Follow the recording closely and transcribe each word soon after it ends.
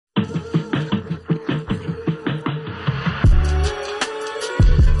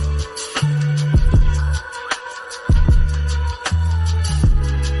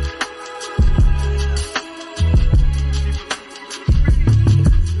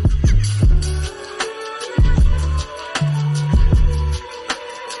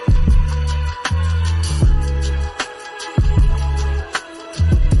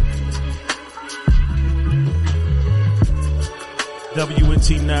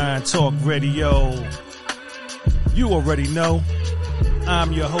UT9 Talk Radio. You already know.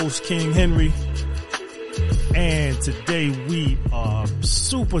 I'm your host, King Henry. And today we are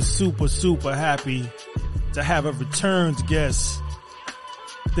super happy to have a returned guest,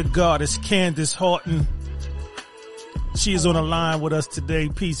 the goddess Candace Horton. She is on the line with us today.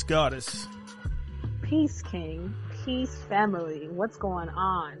 Peace, goddess. Peace, King. Peace, family. What's going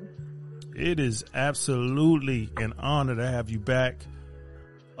on? It is absolutely an honor to have you back.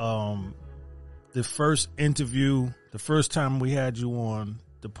 The first interview, the first time we had you on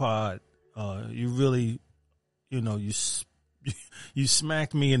the pod, you really, you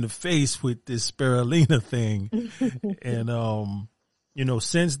smacked me in the face with this spirulina thing. And,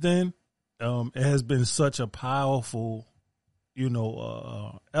 since then, it has been such a powerful,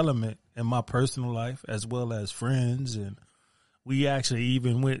 element in my personal life as well as friends. And we actually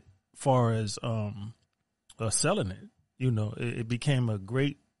even went far as selling it. It became a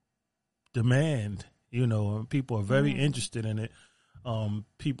great demand, and people are very interested in it.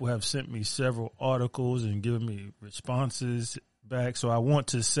 People have sent me several articles and given me responses back. So I want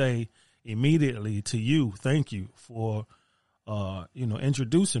to say immediately to you, thank you for,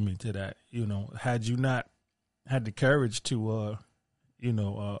 introducing me to that. Had you not had the courage to,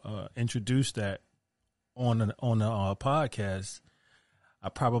 introduce that on a podcast, I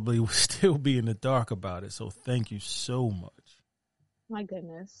probably would still be in the dark about it. So thank you so much. My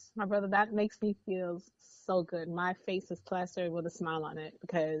goodness, my brother, that makes me feel so good. My face is plastered with a smile on it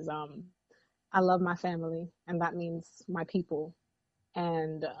because I love my family, and that means my people,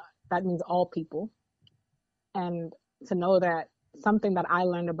 and that means all people. And to know that something that I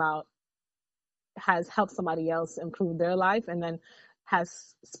learned about has helped somebody else improve their life and then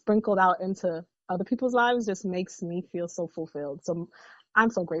has sprinkled out into other people's lives just makes me feel so fulfilled. So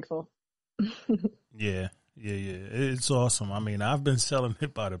I'm so grateful. Yeah. It's awesome. I mean, I've been selling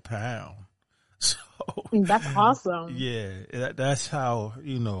it by the pound. So that's awesome. Yeah, that's how,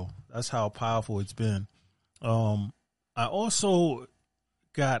 that's how powerful it's been. I also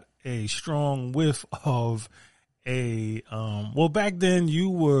got a strong whiff of back then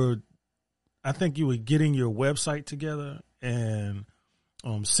I think you were getting your website together, and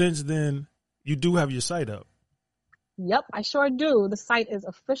since then you do have your site up. Yep, I sure do. The site is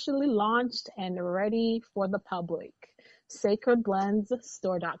officially launched and ready for the public.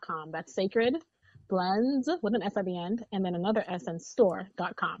 SacredBlendsStore.com. That's Sacred Blends with an S at the end, and then another S and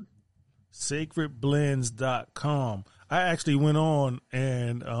store.com. SacredBlends.com. I actually went on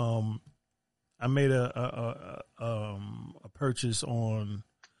and I made a purchase on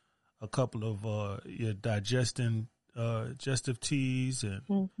a couple of your digestive teas,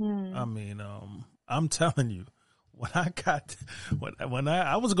 and I mean, I'm telling you, when I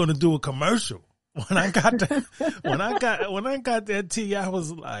was going to do a commercial, when I got that tea, I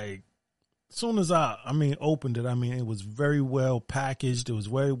was like, as soon as I opened it, it was very well packaged. It was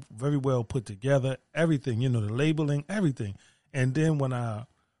very, very well put together. Everything, the labeling, everything. And then when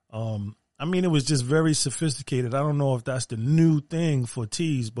it was just very sophisticated. I don't know if that's the new thing for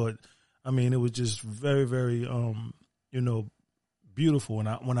teas, but it was just very, very, beautiful.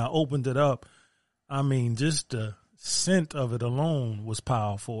 When I opened it up, just the scent of it alone was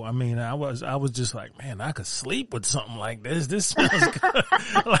powerful. I was just like, man, I could sleep with something like this. This smells good.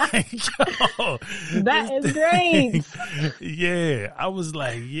 That is great. Yeah. I was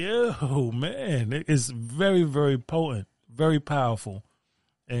like, yo, man, it is very, very potent, very powerful.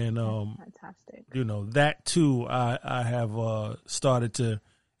 And, fantastic. That too, I have, started to,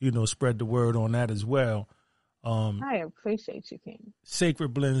 spread the word on that as well. I appreciate you, King.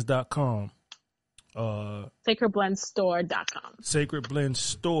 SacredBlends.com. SacredBlendStore.com.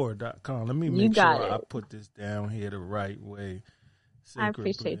 SacredBlendStore.com. Let me make sure I put this down here the right way. I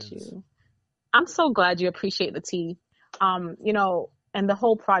appreciate you. I'm so glad you appreciate the tea. And the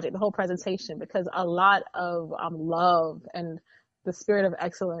whole project, the whole presentation, because a lot of love and the spirit of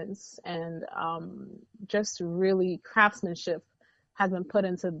excellence and just really craftsmanship has been put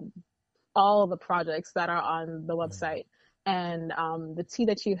into all the projects that are on the website. And the tea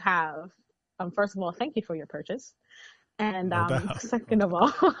that you have, first of all, thank you for your purchase. And second of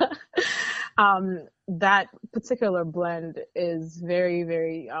all, that particular blend is very,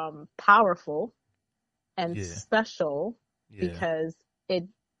 very powerful and special because it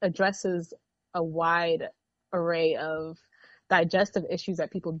addresses a wide array of digestive issues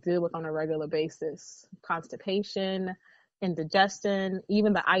that people deal with on a regular basis. Constipation, indigestion,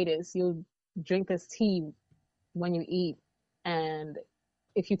 even the itis. You'll drink this tea when you eat, and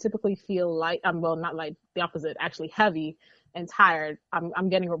if you typically feel light, not light, the opposite, actually heavy and tired, I'm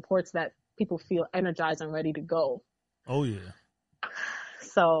getting reports that people feel energized and ready to go. Oh yeah.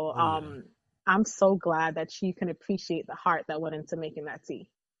 So, I'm so glad that you can appreciate the heart that went into making that tea.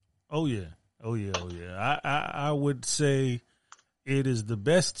 Oh yeah. Oh yeah. Oh yeah. I would say it is the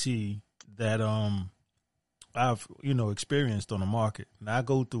best tea that I've experienced on the market. And I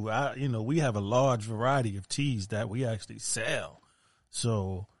go through we have a large variety of teas that we actually sell.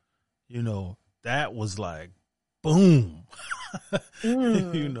 So, that was like boom.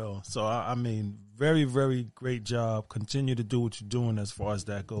 So I mean, very, very great job. Continue to do what you're doing as far as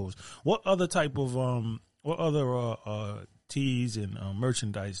that goes. What other type of teas and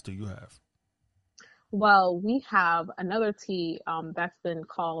merchandise do you have? Well, we have another tea that's been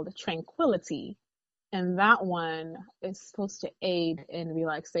called Tranquility, and that one is supposed to aid in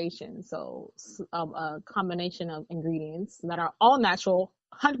relaxation. So, a combination of ingredients that are all natural,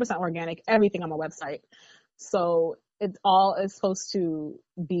 100% organic, everything on my website. So it all is supposed to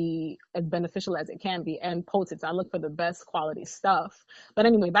be as beneficial as it can be and potent. I look for the best quality stuff. But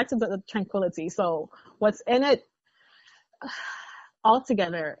anyway, back to the Tranquility. So what's in it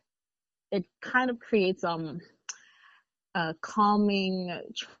altogether, it kind of creates a calming,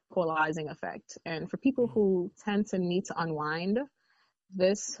 tranquilizing effect. And for people who tend to need to unwind,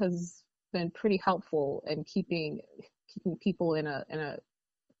 this has been pretty helpful in keeping people in a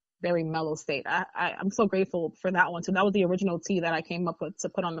very mellow state. I'm so grateful for that one. So that was the original tea that I came up with to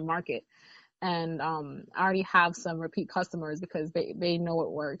put on the market. And I already have some repeat customers because they know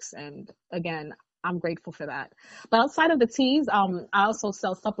it works. And again, I'm grateful for that. But outside of the teas, I also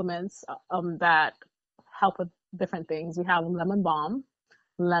sell supplements that help with different things. We have lemon balm.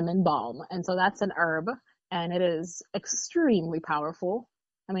 And so that's an herb and it is extremely powerful.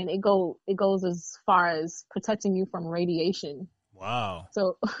 I mean, it goes as far as protecting you from radiation. Wow.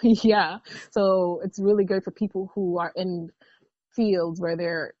 So, yeah. So it's really good for people who are in fields where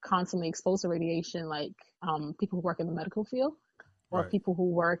they're constantly exposed to radiation, like people who work in the medical field or people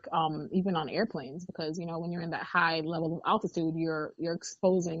who work even on airplanes, because, when you're in that high level of altitude, you're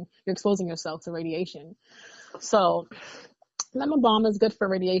exposing yourself to radiation. So lemon balm is good for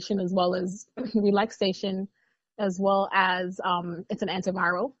radiation as well as relaxation, as well as it's an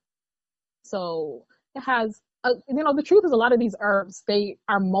antiviral. So it has the truth is a lot of these herbs, they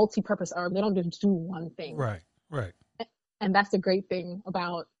are multi-purpose herbs. They don't just do one thing. Right. And that's the great thing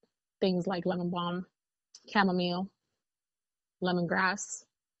about things like lemon balm, chamomile, lemongrass,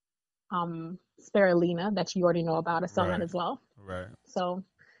 spirulina that you already know about. I sell that as well. Right. So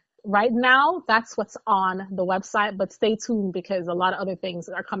right now, that's what's on the website, but stay tuned because a lot of other things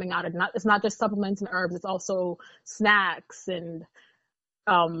are coming out. It's not just supplements and herbs. It's also snacks and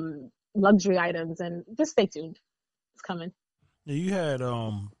luxury items, and just stay tuned. It's coming. You had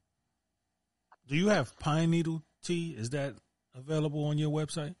do you have pine needle tea? Is that available on your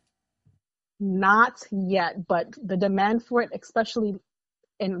website? Not yet, but the demand for it, especially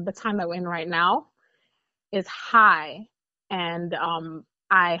in the time that we're in right now, is high. And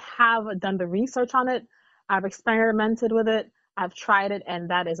I have done the research on it. I've experimented with it. I've tried it, and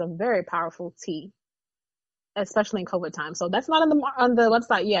that is a very powerful tea, especially in COVID time. So that's not on the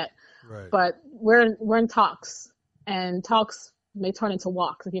website yet. Right. But we're in talks, and talks may turn into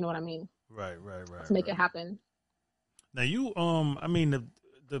walks, if you know what I mean. Right. To make it happen. Now you, I mean,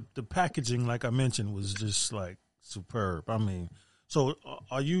 the packaging, like I mentioned, was just like superb. I mean, so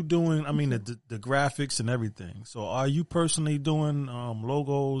are you doing? I mean, the graphics and everything. So are you personally doing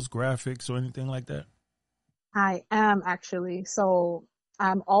logos, graphics, or anything like that? I am actually. So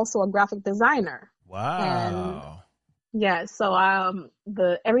I'm also a graphic designer. Wow. And yeah, so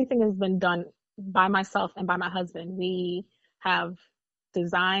everything has been done by myself and by my husband. We have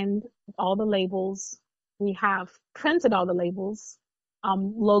designed all the labels. We have printed all the labels,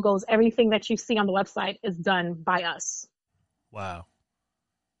 logos. Everything that you see on the website is done by us. Wow.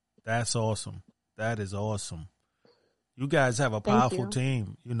 That's awesome. That is awesome. You guys have a powerful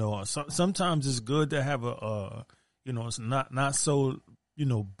team. Sometimes it's good to have it's not so,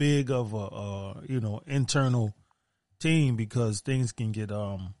 big of a, internal team, because things can get,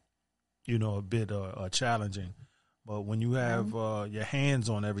 a bit challenging. But when you have your hands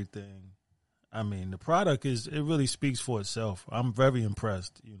on everything, I mean, the product it really speaks for itself. I'm very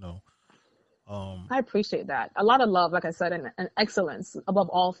impressed, I appreciate that. A lot of love, like I said, and excellence above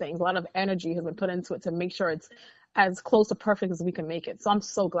all things. A lot of energy has been put into it to make sure it's as close to perfect as we can make it. So I'm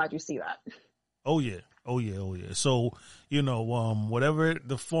so glad you see that. Oh yeah. So, whatever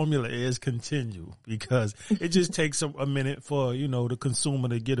the formula is, continue, because it just takes a minute for, the consumer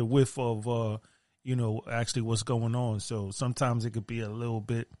to get a whiff of, actually what's going on. So sometimes it could be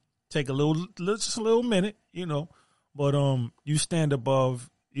take just a little minute, but you stand above,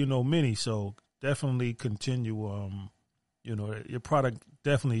 many. So definitely continue, You know, your product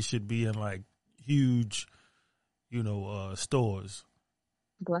definitely should be in like huge, stores.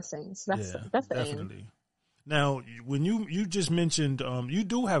 Blessings. That's the definitely. aim. Now, when you just mentioned, you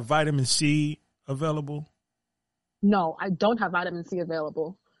do have vitamin C available. No, I don't have vitamin C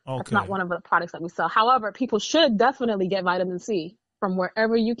available. Okay. That's not one of the products that we sell. However, people should definitely get vitamin C from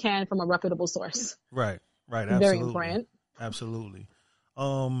wherever you can from a reputable source. Right. Absolutely. Very important. Absolutely.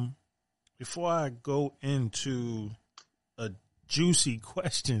 Before I go into a juicy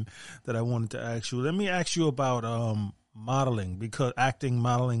question that I wanted to ask you, let me ask you about modeling, because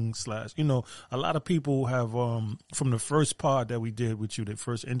modeling / a lot of people have from the first pod that we did with you, the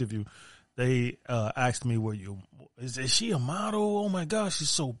first interview, they asked me, is she a model? Oh my gosh, she's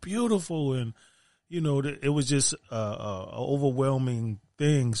so beautiful. And it was just a overwhelming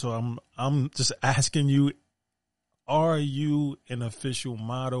thing. So I'm just asking you, are you an official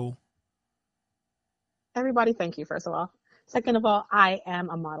model? Everybody, thank you, first of all. Second of all, I am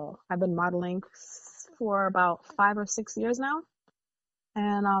a model. I've been modeling for about 5 or 6 years now.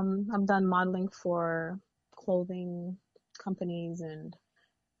 And I've done modeling for clothing companies and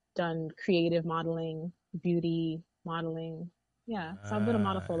done creative modeling, beauty modeling. Yeah, so I've been a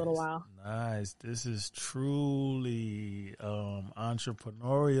model for a little while. Nice. This is truly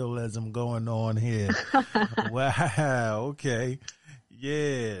entrepreneurialism going on here. Wow. Okay.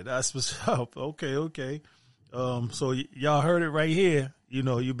 Yeah, that's what's up. Okay. So y'all heard it right here.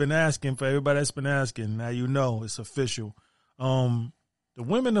 You've been asking, for everybody that's been asking. Now it's official. The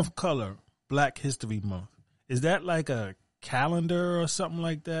Women of Color Black History Month. Is that like a calendar or something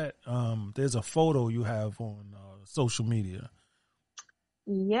like that? There's a photo you have on social media.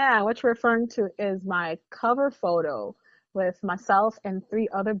 Yeah, what you're referring to is my cover photo with myself and 3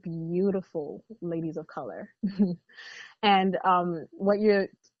 other beautiful ladies of color. And what you're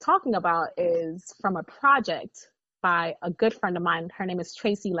talking about is from a project by a good friend of mine. Her name is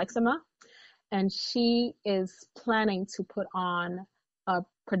Tracy Lexima, and she is planning to put on a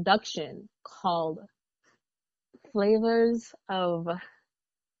production called Flavors of,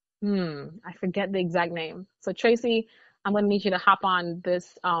 I forget the exact name. So Tracy, I'm going to need you to hop on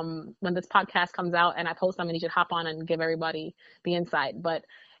this, when this podcast comes out and I post, I'm going to need you to hop on and give everybody the insight. But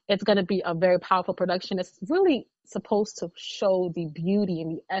it's going to be a very powerful production. It's really supposed to show the beauty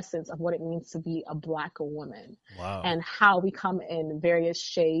and the essence of what it means to be a Black woman. Wow. And how we come in various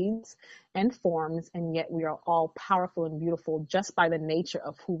shades and forms, and yet we are all powerful and beautiful just by the nature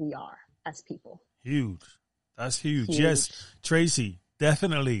of who we are as people. Huge. That's huge. Yes, Tracy,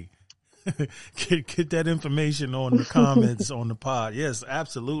 definitely. get that information on the comments on the pod. Yes,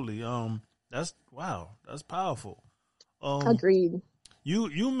 absolutely. That's powerful. Agreed.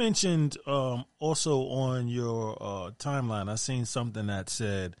 You mentioned also on your timeline, I seen something that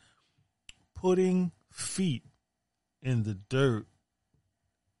said putting feet in the dirt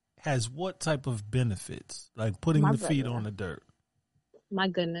has what type of benefits? Like putting the feet on the dirt. My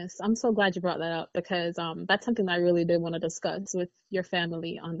goodness. I'm so glad you brought that up, because that's something that I really did want to discuss with your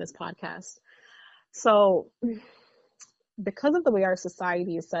family on this podcast. So because of the way our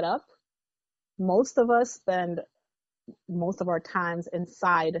society is set up, most of us spend most of our times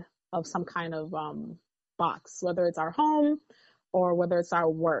inside of some kind of box, whether it's our home or whether it's our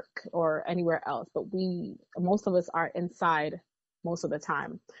work or anywhere else. But most of us are inside most of the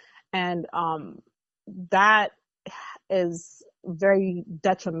time. And that is very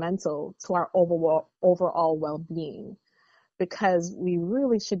detrimental to our overall well-being, because we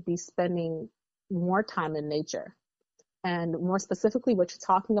really should be spending more time in nature. And more specifically, what you're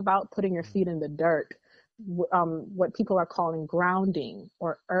talking about, putting your feet in the dirt, what people are calling grounding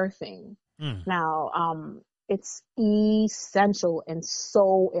or earthing. Now, it's essential and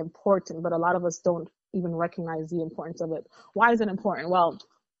so important, but a lot of us don't even recognize the importance of it. Why is it important? Well,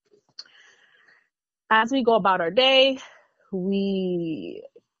 as we go about our day, we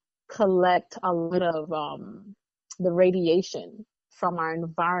collect a lot of the radiation from our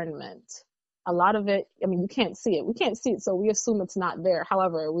environment. A lot of it, you can't see it. We can't see it, so we assume it's not there.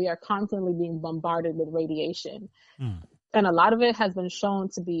 However, we are constantly being bombarded with radiation. And a lot of it has been shown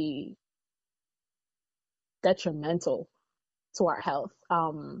to be detrimental to our health.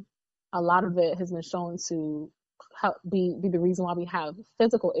 A lot of it has been shown to be the reason why we have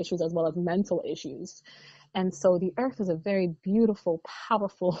physical issues as well as mental issues. And so the earth is a very beautiful,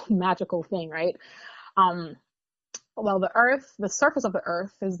 powerful, magical thing, right? Well, the surface of the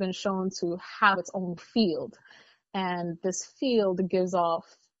earth has been shown to have its own field. And this field gives off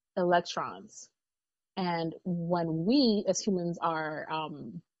electrons. And when we as humans are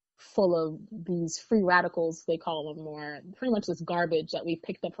full of these free radicals, they call them, or pretty much this garbage that we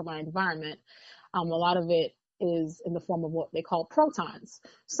picked up from our environment, a lot of it is in the form of what they call protons.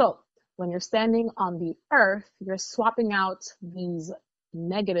 So when you're standing on the earth, you're swapping out these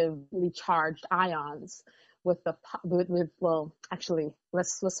negatively charged ions with the well, actually,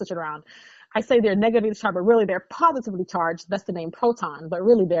 let's switch it around. I say they're negatively charged, but really they're positively charged. That's the name proton, but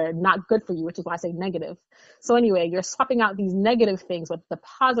really they're not good for you, which is why I say negative. So anyway, you're swapping out these negative things with the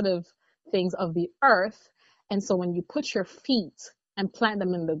positive things of the earth. And so when you put your feet and plant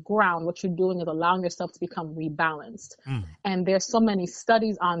them in the ground, what you're doing is allowing yourself to become rebalanced. And there's so many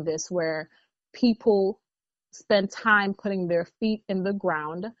studies on this where people spend time putting their feet in the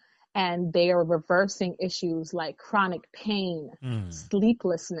ground and they are reversing issues like chronic pain,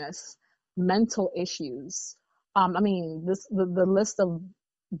 sleeplessness, mental issues. I mean, the list of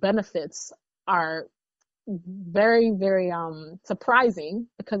benefits are very, very surprising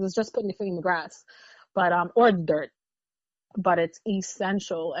because it's just putting your feet in the grass, but or dirt, but it's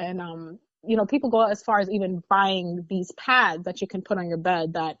essential. And you know, people go as far as even buying these pads that you can put on your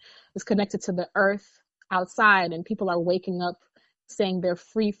bed that is connected to the earth outside, and people are waking up saying they're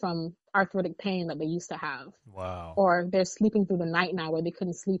free from arthritic pain that they used to have. Wow. Or they're sleeping through the night now where they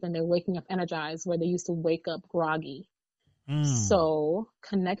couldn't sleep and they're waking up energized where they used to wake up groggy. So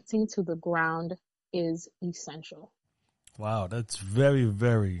connecting to the ground is essential. Wow, that's very,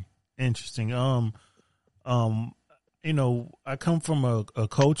 very interesting. You know, I come from a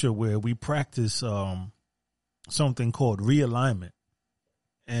culture where we practice something called realignment.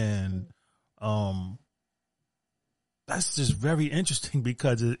 And that's just very interesting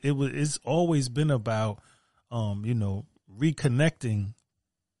because it's always been about you know, reconnecting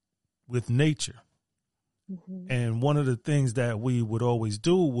with nature. And one of the things that we would always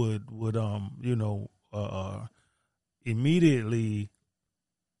do would you know, immediately,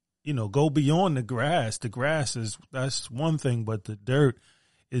 you know, go beyond the grass. The grass that's one thing, but the dirt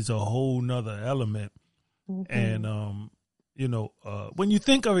is a whole nother element. And you know, when you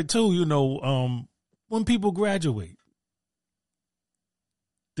think of it too, you know, when people graduate,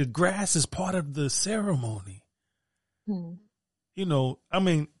 the grass is part of the ceremony. You know, I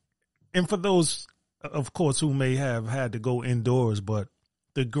mean, and for those, of course, who may have had to go indoors, but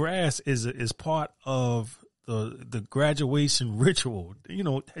the grass is part of the graduation ritual. You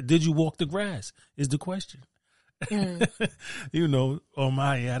know, did you walk the grass is the question. You know,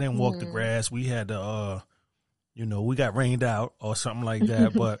 I didn't walk the grass. We had to, you know, we got rained out or something like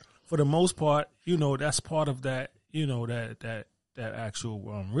that. But for the most part, you know, that's part of that, you know, that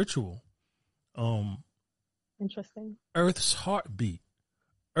actual ritual. Interesting. Earth's heartbeat.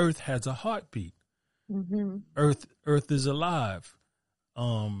 Earth has a heartbeat. Earth is alive.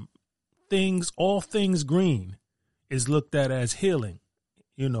 All things green is looked at as healing,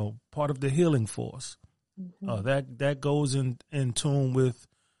 you know, part of the healing force. That goes in tune with,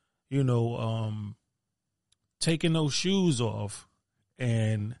 you know, taking those shoes off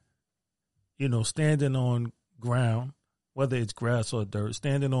and, you know, standing on ground, whether it's grass or dirt,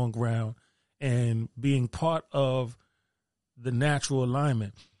 standing on ground and being part of the natural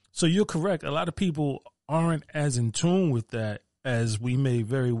alignment. So you're correct. A lot of people aren't as in tune with that as we may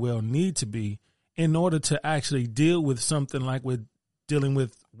very well need to be in order to actually deal with something like we're dealing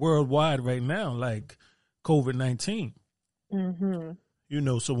with worldwide right now, like COVID-19. You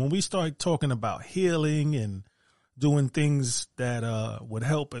know, so when we start talking about healing and doing things that would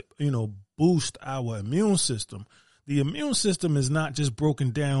help, you know, boost our immune system, the immune system is not just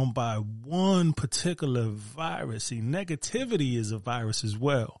broken down by one particular virus. See, negativity is a virus as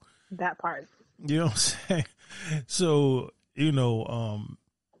well. That part. You know what I'm saying? So, you know,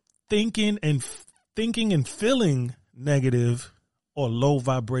 thinking and feeling negative or low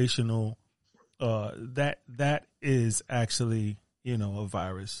vibrational, that is actually, you know, a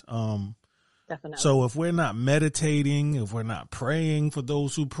virus. Definitely. So if we're not meditating, if we're not praying for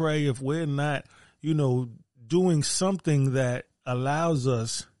those who pray, if we're not, you know, doing something that allows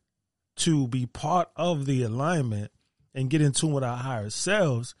us to be part of the alignment and get in tune with our higher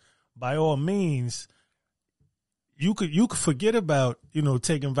selves, by all means, you could forget about, you know,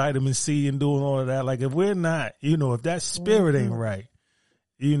 taking vitamin C and doing all of that. Like if we're not, you know, if that spirit ain't right,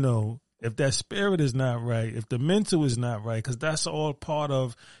 you know, if that spirit is not right, if the mental is not right, because that's all part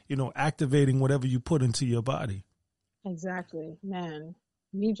of, you know, activating whatever you put into your body. Exactly. Man,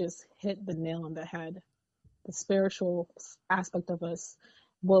 you just hit the nail on the head. The spiritual aspect of us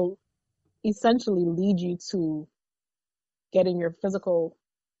will essentially lead you to getting your physical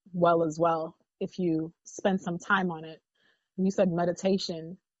well as well if you spend some time on it. You said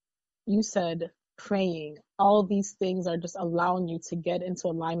meditation, you said praying. All these things are just allowing you to get into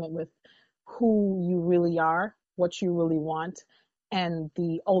alignment with who you really are, what you really want, and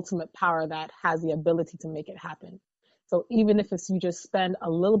the ultimate power that has the ability to make it happen. So even if it's you just spend a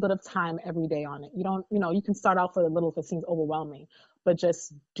little bit of time every day on it, you don't, you can start off with a little if it seems overwhelming, but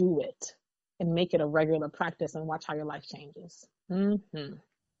just do it and make it a regular practice and watch how your life changes. Mm-hmm.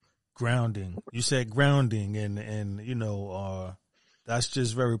 Grounding. You said grounding, and that's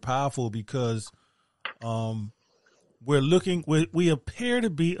just very powerful because we appear to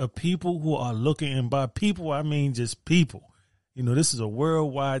be a people who are looking, and by people I mean just people. This is a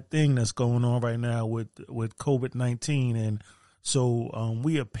worldwide thing that's going on right now with COVID-19. And so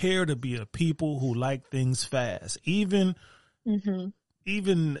we appear to be a people who like things fast, even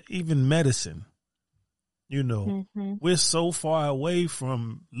medicine. We're so far away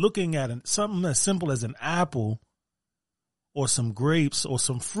from looking at something as simple as an apple or some grapes or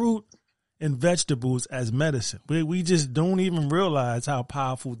some fruit and vegetables as medicine. We just don't even realize how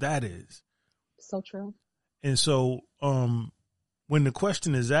powerful that is. So true. And so, when the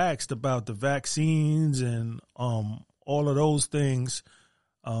question is asked about the vaccines and all of those things,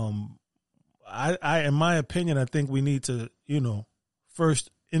 I in my opinion, I think we need to, first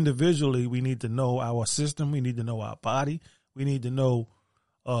individually, we need to know our system. We need to know our body. We need to know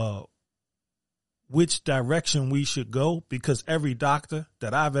which direction we should go, because every doctor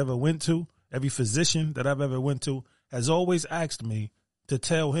that I've ever went to, every physician that I've ever went to has always asked me to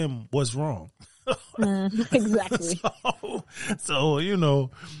tell him what's wrong. Exactly. So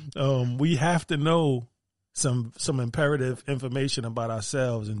we have to know some imperative information about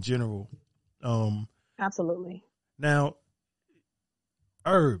ourselves in general. Absolutely. Now,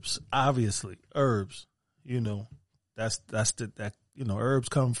 herbs, obviously, herbs. Herbs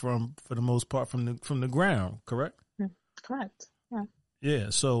come from, for the most part, from the ground. Correct. Correct. Yeah.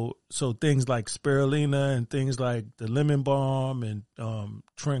 Yeah, so things like spirulina and things like the lemon balm and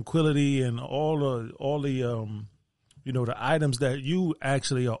tranquility and all the the items that you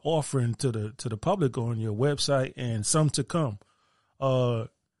actually are offering to the public on your website and some to come.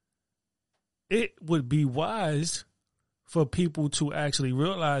 It would be wise for people to actually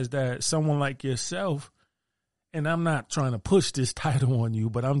realize that someone like yourself, and I'm not trying to push this title on you,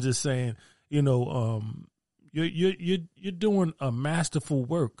 but I'm just saying, you're doing a masterful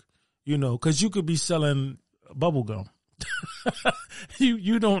work, because you could be selling bubble gum.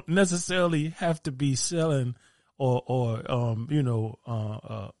 You don't necessarily have to be selling or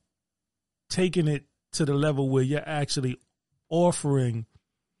taking it to the level where you're actually offering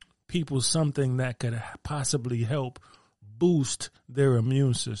people something that could possibly help boost their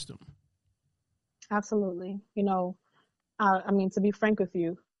immune system. Absolutely. To be frank with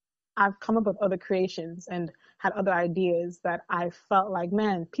you, I've come up with other creations and had other ideas that I felt like,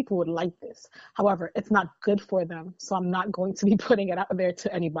 man, people would like this. However, it's not good for them. So I'm not going to be putting it out there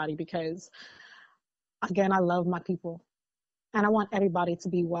to anybody because, again, I love my people and I want everybody to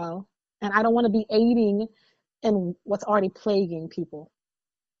be well. And I don't want to be aiding in what's already plaguing people.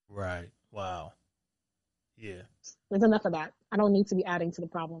 Right. Wow. Yeah. There's enough of that. I don't need to be adding to the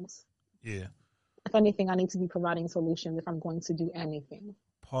problems. Yeah. If anything, I need to be providing solutions if I'm going to do anything.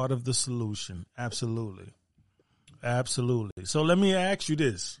 Part of the solution. Absolutely. Absolutely. So let me ask you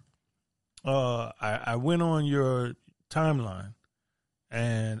this. I went on your timeline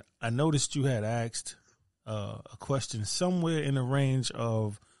and I noticed you had asked a question somewhere in the range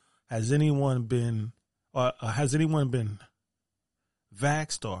of, has anyone been vaxxed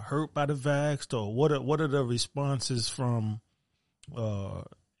or hurt by the vaxxed, or what are the responses from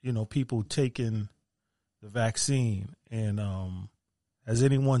people taking the vaccine, and has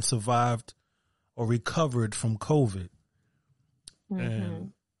anyone survived or recovered from COVID? Mm-hmm.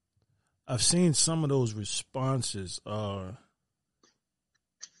 And I've seen some of those responses.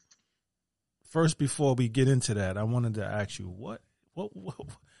 First, before we get into that, I wanted to ask you what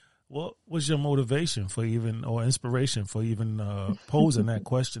was your motivation for even, or inspiration for even posing that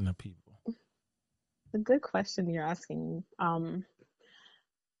question to people? A good question you're asking.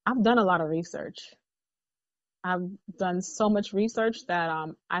 I've done a lot of research. I've done so much research that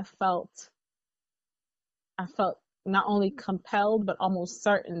I felt not only compelled, but almost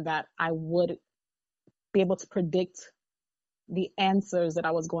certain that I would be able to predict the answers that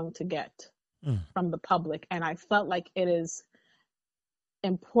I was going to get from the public. And I felt like it is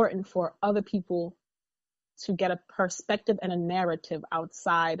important for other people to get a perspective and a narrative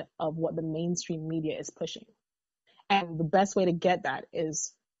outside of what the mainstream media is pushing. And the best way to get that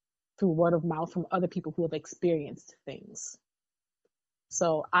is through word of mouth from other people who have experienced things.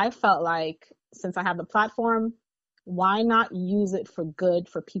 So I felt like, since I have the platform, why not use it for good,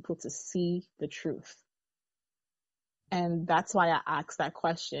 for people to see the truth? And that's why I asked that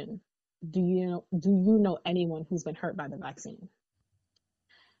question. Do you know anyone who's been hurt by the vaccine?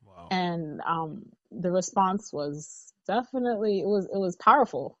 And the response was definitely it was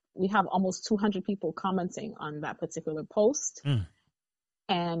powerful. We have almost 200 people commenting on that particular post.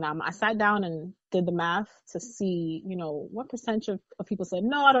 And I sat down and did the math to see, what percentage of people said,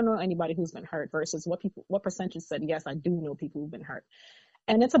 no, I don't know anybody who's been hurt versus what percentage said, yes, I do know people who've been hurt.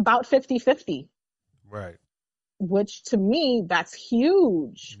 And it's about 50-50. Right. Which to me, that's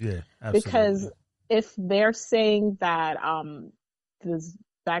huge. Yeah, absolutely. Because if they're saying that this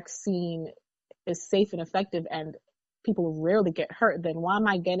vaccine is safe and effective and people rarely get hurt, then why am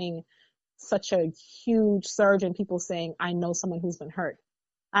I getting such a huge surge in people saying, I know someone who's been hurt?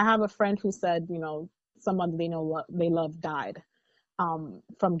 I have a friend who said, someone they love died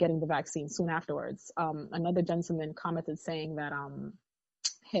from getting the vaccine soon afterwards. Another gentleman commented saying that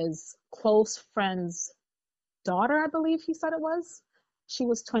his close friend's daughter, I believe he said it was, she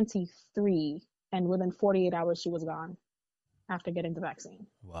was 23, and within 48 hours she was gone after getting the vaccine.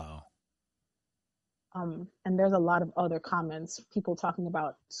 Wow. And there's a lot of other comments, people talking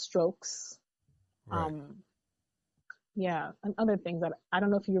about strokes. Right. Yeah, and other things that I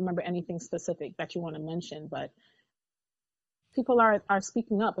don't know if you remember anything specific that you want to mention, but people are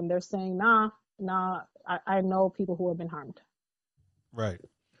speaking up and they're saying, nah, I know people who have been harmed. Right.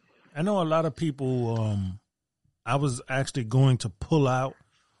 I know a lot of people, I was actually going to pull out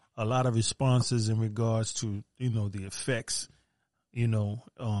a lot of responses in regards to, the effects,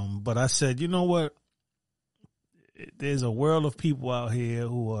 but I said, you know what? There's a world of people out here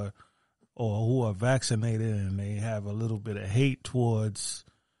who are vaccinated and they have a little bit of hate towards,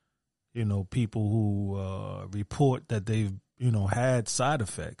 people who report that they've, had side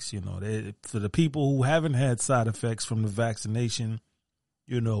effects. For the people who haven't had side effects from the vaccination,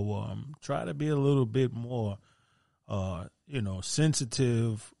 try to be a little bit more,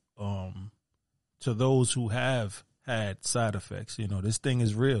 sensitive to those who have had side effects. This thing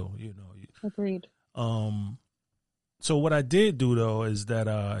is real. Agreed. So what I did do, though, is that,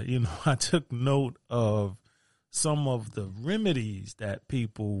 I took note of some of the remedies that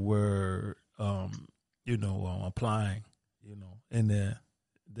people were, applying, in their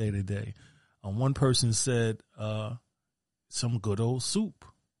day-to-day. One person said some good old soup,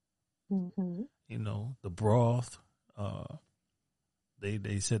 mm-hmm. The broth.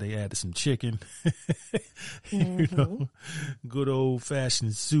 They said they added some chicken, mm-hmm. Good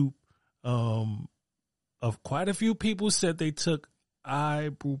old-fashioned soup. Of quite a few people said they took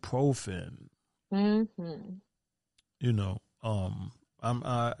ibuprofen. Mm-hmm.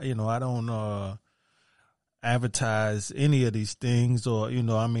 I don't advertise any of these things, or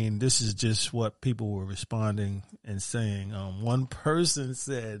this is just what people were responding and saying. One person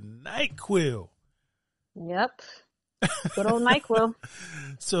said NyQuil. Yep. Good old NyQuil.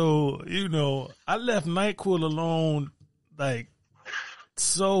 So I left NyQuil alone like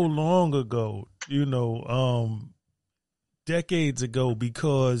so long ago. Decades ago,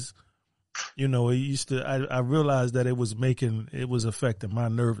 because, it used to, I realized that it was affecting my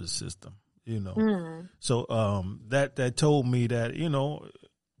nervous system, So, that told me that,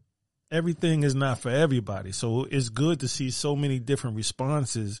 everything is not for everybody. So it's good to see so many different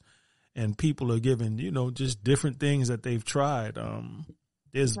responses and people are giving, just different things that they've tried.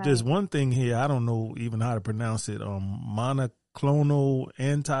 There's one thing here, I don't know even how to pronounce it. Monoclonal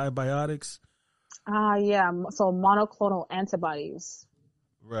antibiotics. Yeah. So monoclonal antibodies.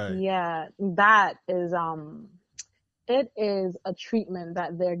 Right. Yeah, that is it is a treatment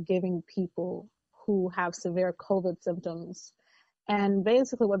that they're giving people who have severe COVID symptoms. And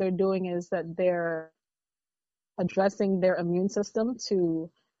basically what they're doing is that they're addressing their immune system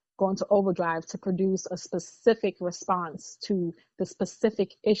to go into overdrive to produce a specific response to the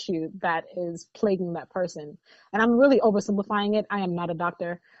specific issue that is plaguing that person. And I'm really oversimplifying it. I am not a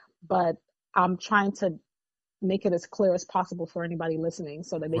doctor, but I'm trying to make it as clear as possible for anybody listening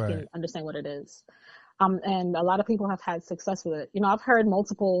so that they can understand what it is. And a lot of people have had success with it. I've heard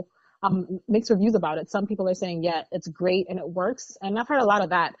multiple mixed reviews about it. Some people are saying, yeah, it's great and it works. And I've heard a lot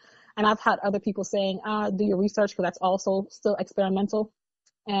of that. And I've had other people saying, do your research, because that's also still experimental.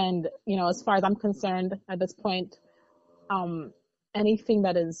 And, as far as I'm concerned at this point, anything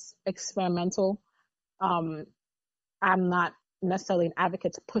that is experimental, I'm not necessarily an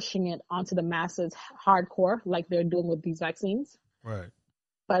advocate to pushing it onto the masses hardcore like they're doing with these vaccines. Right.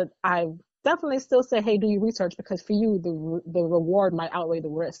 But I definitely still say, hey, do your research, because for you, the reward might outweigh the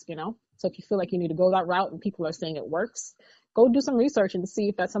risk, So if you feel like you need to go that route and people are saying it works, go do some research and see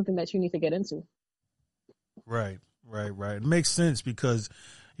if that's something that you need to get into. Right. It makes sense because,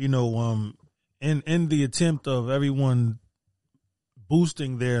 in the attempt of everyone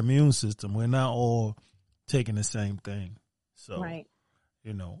boosting their immune system, we're not all taking the same thing. So, right.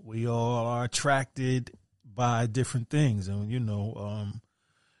 You know, we all are attracted by different things, and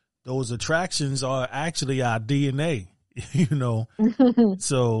those attractions are actually our DNA. You know,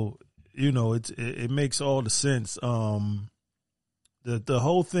 so it makes all the sense. The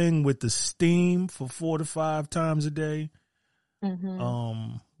whole thing with the steam for 4 to 5 times a day,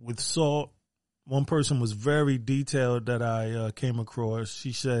 with salt. One person was very detailed that I came across.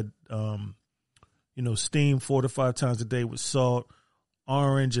 She said, steam 4 to 5 times a day with salt,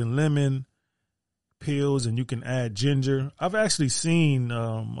 orange and lemon peels, and you can add ginger. I've actually seen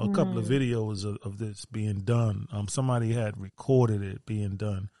a couple of videos of this being done. Somebody had recorded it being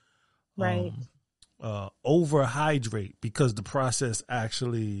done. Right. Overhydrate, because the process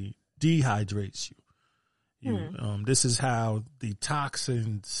actually dehydrates you. This is how the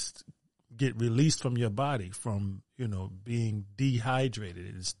toxins get released from your body from, being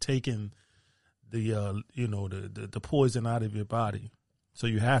dehydrated. It's taking the poison out of your body. So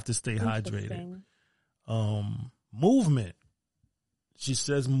you have to stay hydrated. Movement. She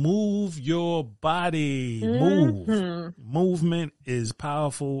says, move your body. Move. Movement is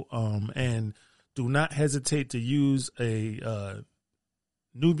powerful. And do not hesitate to use a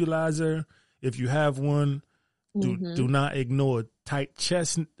nebulizer if you have one. Do not ignore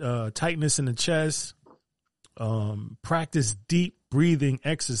tightness in the chest. Practice deep breathing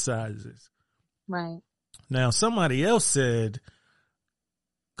exercises. Right. Now, somebody else said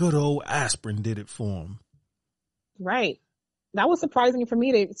good old aspirin did it for him. Right. That was surprising for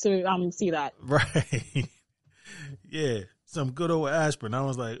me to see that. Right. Yeah. Some good old aspirin. I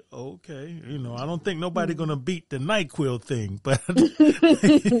was like, okay, I don't think nobody gonna beat the NyQuil thing, but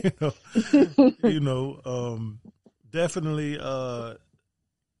definitely.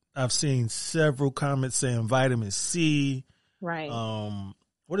 I've seen several comments saying vitamin C. Right.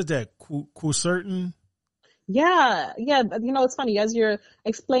 What is that? Quercetin? Yeah. It's funny as you're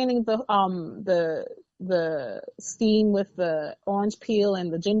explaining the steam with the orange peel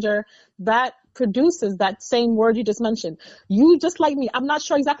and the ginger, that produces that same word you just mentioned. You, just like me, I'm not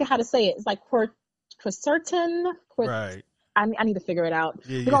sure exactly how to say it. It's like quercetin. Right. I need to figure it out.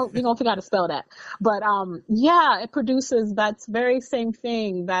 Yeah, we're gonna figure out how to spell that. But it produces that very same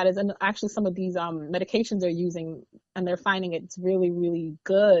thing that is, and actually some of these medications they're using, and they're finding it's really, really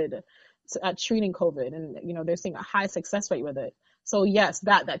good at treating COVID, and they're seeing a high success rate with it. So yes,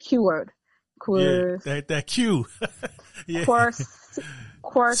 that Q word. That Q. Yeah.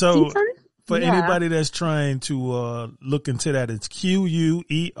 Quercetin? So for anybody that's trying to look into that, it's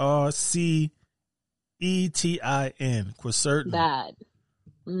QUERCETIN, quercetin. That.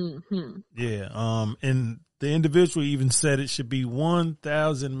 Yeah. And the individual even said it should be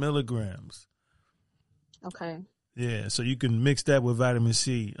 1,000 milligrams. Okay. Yeah, so you can mix that with vitamin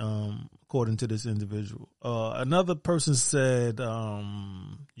C, according to this individual. Another person said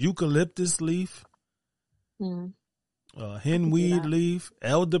eucalyptus leaf, henweed leaf,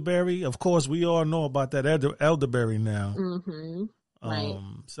 elderberry. Of course, we all know about that elderberry now. Right.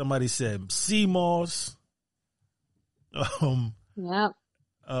 Somebody said sea moss. Yep.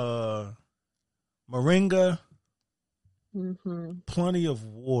 Moringa. Plenty of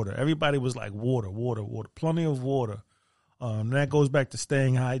water. Everybody was like water. Plenty of water. That goes back to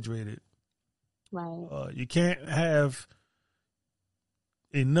staying hydrated. Right. You can't have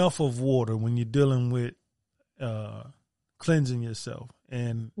enough of water when you're dealing with cleansing yourself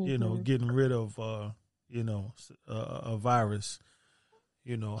and getting rid of a virus.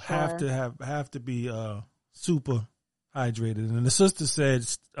 Have to be super hydrated. And the sister said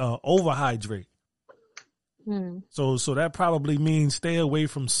overhydrate. So that probably means stay away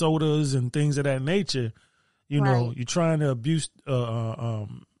from sodas and things of that nature. You're trying to boost the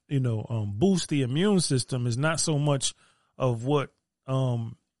immune system. Is not so much of what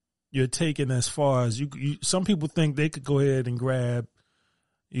you're taking as far as you. Some people think they could go ahead and grab,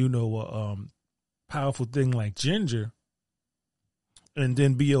 a powerful thing like ginger, and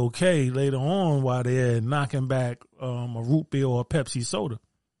then be okay later on while they're knocking back a root beer or a Pepsi soda.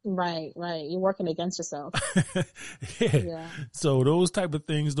 Right. You're working against yourself. Yeah. So those type of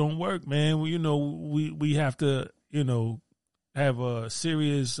things don't work, man. We have to, have a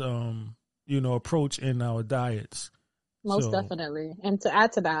serious, approach in our diets. Most definitely. And to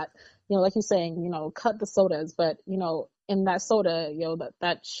add to that, like you're saying, cut the sodas, but, in that soda,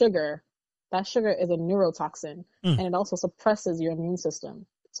 that sugar is a neurotoxin, and it also suppresses your immune system.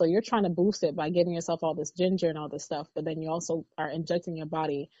 So you're trying to boost it by giving yourself all this ginger and all this stuff, but then you also are injecting your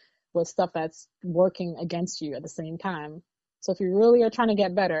body with stuff that's working against you at the same time. So if you really are trying to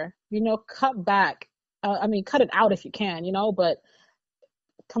get better, cut back. Cut it out if you can, but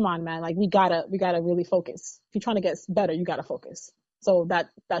come on, man. Like we gotta really focus. If you're trying to get better, you gotta focus. So that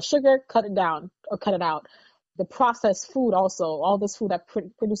sugar, cut it down or cut it out. The processed food also, all this food that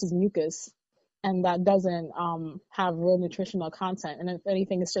produces mucus and that doesn't have real nutritional content. And if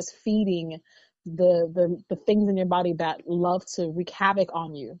anything, it's just feeding the things in your body that love to wreak havoc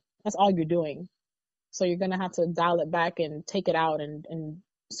on you. That's all you're doing. So you're going to have to dial it back and take it out and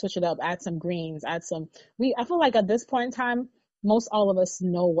switch it up, add some greens, I feel like at this point in time, most all of us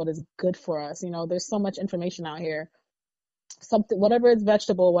know what is good for us. You know, there's so much information out here. Something, whatever is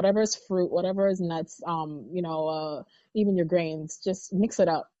vegetable, whatever is fruit, whatever is nuts, even your grains, just mix it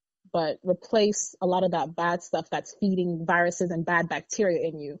up, but replace a lot of that bad stuff that's feeding viruses and bad bacteria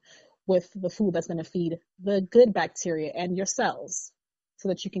in you with the food that's going to feed the good bacteria and your cells so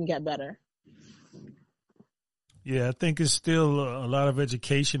that you can get better. Yeah, I think it's still a lot of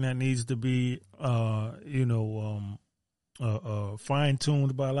education that needs to be,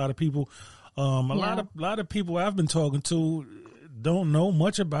 fine-tuned by a lot of people. A lot of people I've been talking to don't know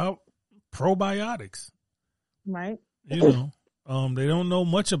much about probiotics. Right. You know, they don't know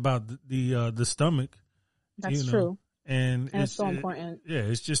much about the stomach. That's true. And it's so important.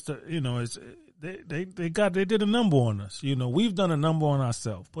 It's just they did a number on us. You know, we've done a number on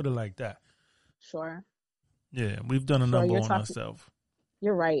ourselves. Put it like that. Sure. Yeah, we've done a number on ourselves.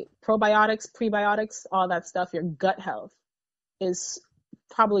 You're right. Probiotics, prebiotics, all that stuff. Your gut health is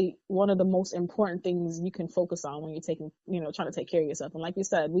probably one of the most important things you can focus on when you're trying to take care of yourself. And like you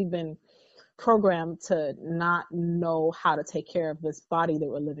said, we've been programmed to not know how to take care of this body that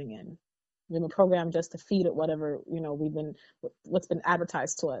we're living in. We've been programmed just to feed it whatever, what's been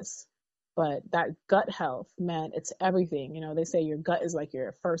advertised to us. But that gut health, man, it's everything. You know, they say your gut is like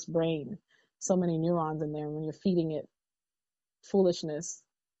your first brain. So many neurons in there. When you're feeding it foolishness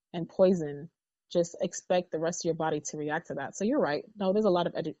and poison, just expect the rest of your body to react to that. So you're right. No, there's a lot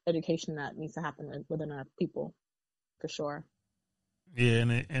of education that needs to happen within our people, for sure. Yeah,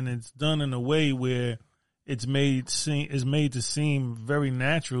 and it's done in a way where it's made to seem very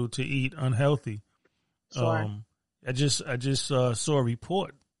natural to eat unhealthy. Sure. I just saw a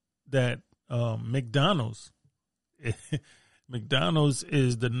report that McDonald's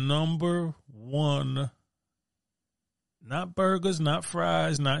is the number one. Not burgers, not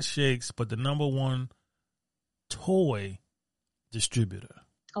fries, not shakes, but the number one toy distributor.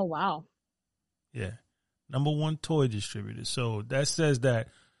 Oh, wow. Yeah. Number one toy distributor. So that says that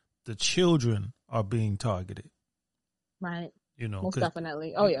the children are being targeted. Right. You know, most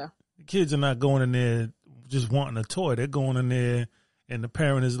definitely. Oh, yeah. The kids are not going in there just wanting a toy. They're going in there and the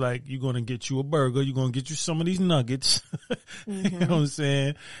parent is like, you're going to get you a burger. You're going to get you some of these nuggets. Mm-hmm. You know what I'm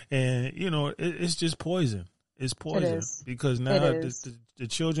saying? And, it's just poison. It's poison because now the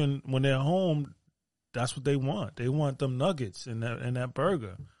children, when they're home, that's what they want. They want them nuggets and that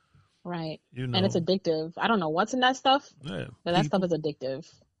burger. Right. And it's addictive. I don't know what's in that stuff, but that stuff is addictive.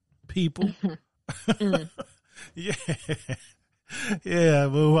 People. Yeah. Yeah.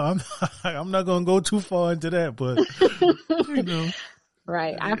 Well, I'm not going to go too far into that, but,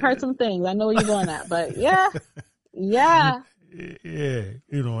 Right. I've heard some things. I know where you're going at, but yeah. Yeah. Yeah,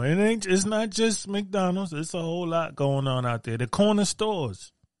 it's not just McDonald's. It's a whole lot going on out there. The corner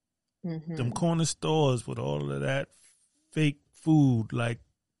stores, them corner stores with all of that fake food like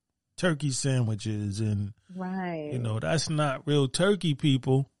turkey sandwiches and, right. That's not real turkey,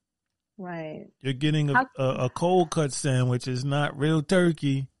 people. Right. You're getting a cold cut sandwich. It's not real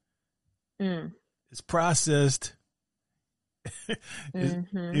turkey. It's processed.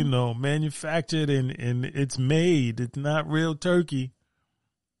 It's, manufactured and it's made. It's not real turkey.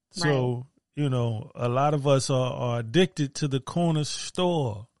 So, a lot of us are addicted to the corner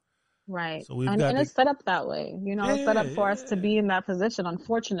store. Right. So and it's set up that way. It's set up for us to be in that position,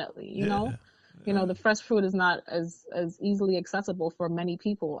 unfortunately. The fresh food is not as easily accessible for many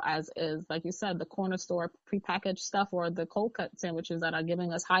people as is, like you said, the corner store prepackaged stuff or the cold cut sandwiches that are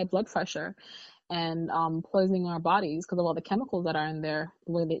giving us high blood pressure and poisoning our bodies because of all the chemicals that are in there,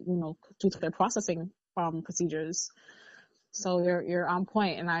 the way they, due to their processing procedures. So you're on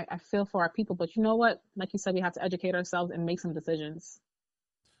point, and I feel for our people. But you know what? Like you said, we have to educate ourselves and make some decisions.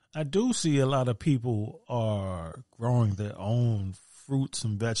 I do see a lot of people are growing their own fruits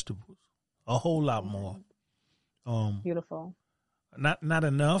and vegetables. A whole lot more. Beautiful. Not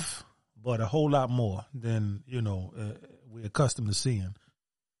enough, but a whole lot more than we're accustomed to seeing.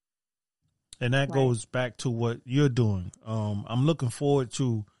 And that goes back to what you're doing. I'm looking forward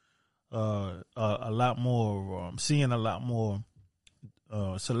to a lot more, seeing a lot more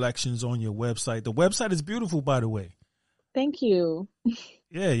selections on your website. The website is beautiful, by the way. Thank you.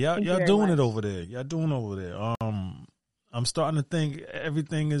 Yeah, y'all doing it over there. Y'all doing over there. I'm starting to think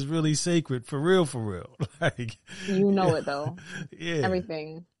everything is really sacred for real, for real. Like, you know it though. Yeah.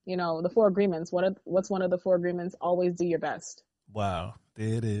 Everything. You know, the 4 agreements. What's one of the 4 agreements? Always do your best. Wow.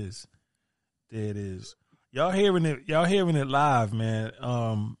 There it is. There it is. Y'all hearing it live, man.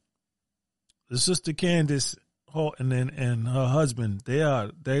 The sister Candace Horton and her husband, they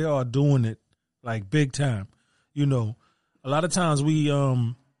are doing it like big time. You know, a lot of times we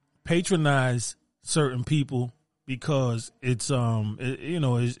patronize certain people because it's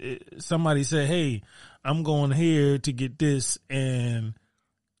somebody said, hey, I'm going here to get this, and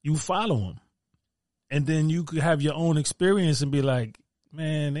you follow them, and then you could have your own experience and be like,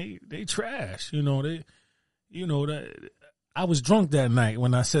 man, they trash. I was drunk that night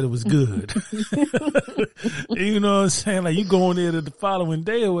when I said it was good. You know what I'm saying? Like, you go in there the following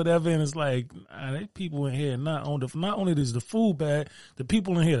day or whatever, and it's like, they people in here not only is the food bad, the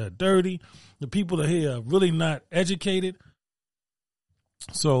people in here are dirty, the people in here are really not educated.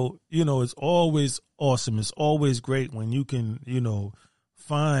 So, it's always awesome. It's always great when you can,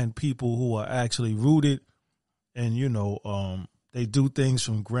 find people who are actually rooted and, they do things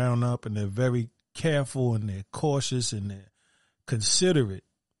from ground up, and they're very careful, and they're cautious, and they're considerate,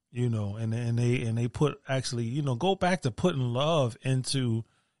 and they put actually, go back to putting love into,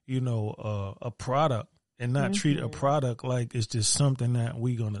 a product, and not treat a product like it's just something that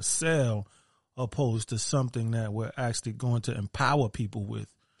we're going to sell, opposed to something that we're actually going to empower people with.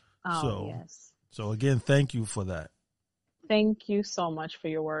 Yes. So again, thank you for that. Thank you so much for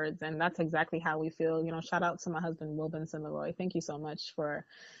your words. And that's exactly how we feel. Shout out to my husband, Will Benson Leroy. Thank you so much for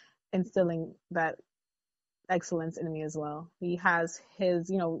instilling that excellence in me as well. He has his,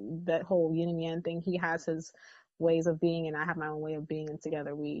 that whole yin and yang thing. He has his ways of being, and I have my own way of being, and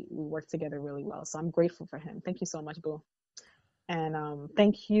together we work together really well. So I'm grateful for him. Thank you so much, Boo. And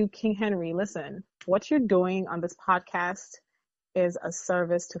thank you, King Henry. Listen, what you're doing on this podcast is a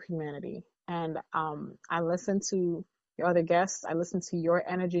service to humanity. And I listened to your other guests. I listened to your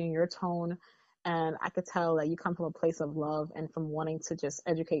energy and your tone, and I could tell that you come from a place of love and from wanting to just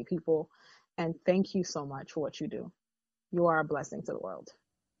educate people. And thank you so much for what you do. You are a blessing to the world.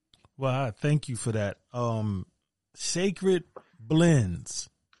 Well, I thank you for that. Sacred Blends.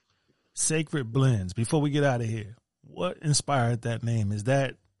 Before we get out of here, what inspired that name? Is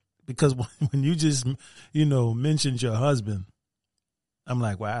that because when you just, mentioned your husband, I'm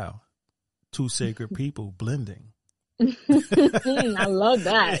like, wow, 2 sacred people blending. I love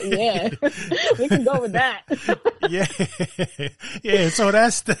that. Yeah, we can go with that. Yeah. So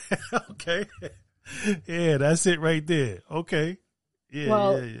that's okay. Yeah, that's it right there. Okay. Yeah.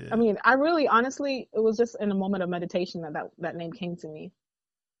 Well, yeah. I mean, I really, honestly, it was just in a moment of meditation that name came to me,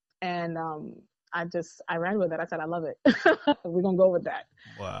 and I ran with it. I said, I love it. We're gonna go with that.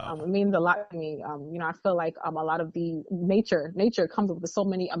 Wow. It means a lot to me. I feel like a lot of the nature comes up with so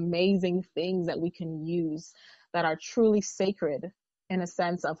many amazing things that we can use that are truly sacred, in a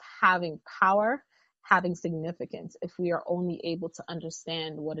sense of having power, having significance, if we are only able to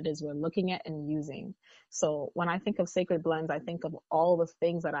understand what it is we're looking at and using. So when I think of Sacred Blends, I think of all the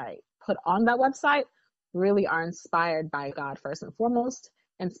things that I put on that website really are inspired by God first and foremost,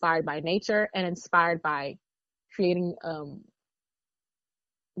 inspired by nature, and inspired by creating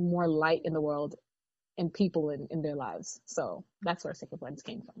more light in the world and people in their lives. So that's where Sacred Blends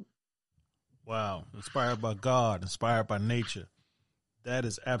came from. Wow. Inspired by God, inspired by nature. That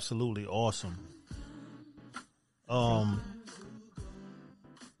is absolutely awesome.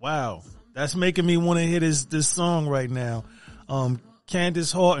 Wow. That's making me want to hear this song right now.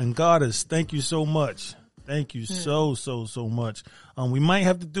 Candace Horton, Goddess, thank you so much. Thank you so much. We might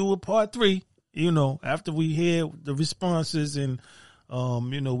have to do a part 3, after we hear the responses and,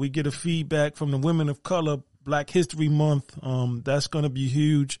 we get a feedback from the women of color, Black History Month. That's going to be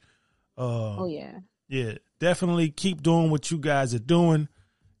huge. Yeah, definitely keep doing what you guys are doing.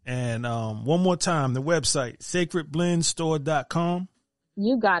 And one more time, the website, sacredblendstore.com.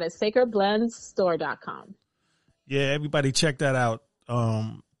 You got it, sacredblendstore.com. Yeah, everybody check that out.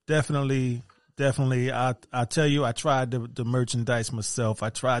 Definitely. I tell you, I tried the merchandise myself.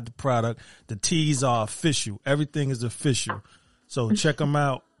 I tried the product. The tees are official. Everything is official. So check them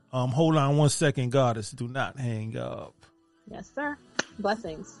out. Hold on one second, Goddess. Do not hang up. Yes, sir.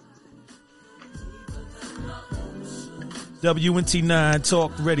 Blessings. WNT9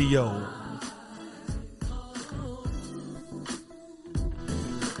 Talk Radio.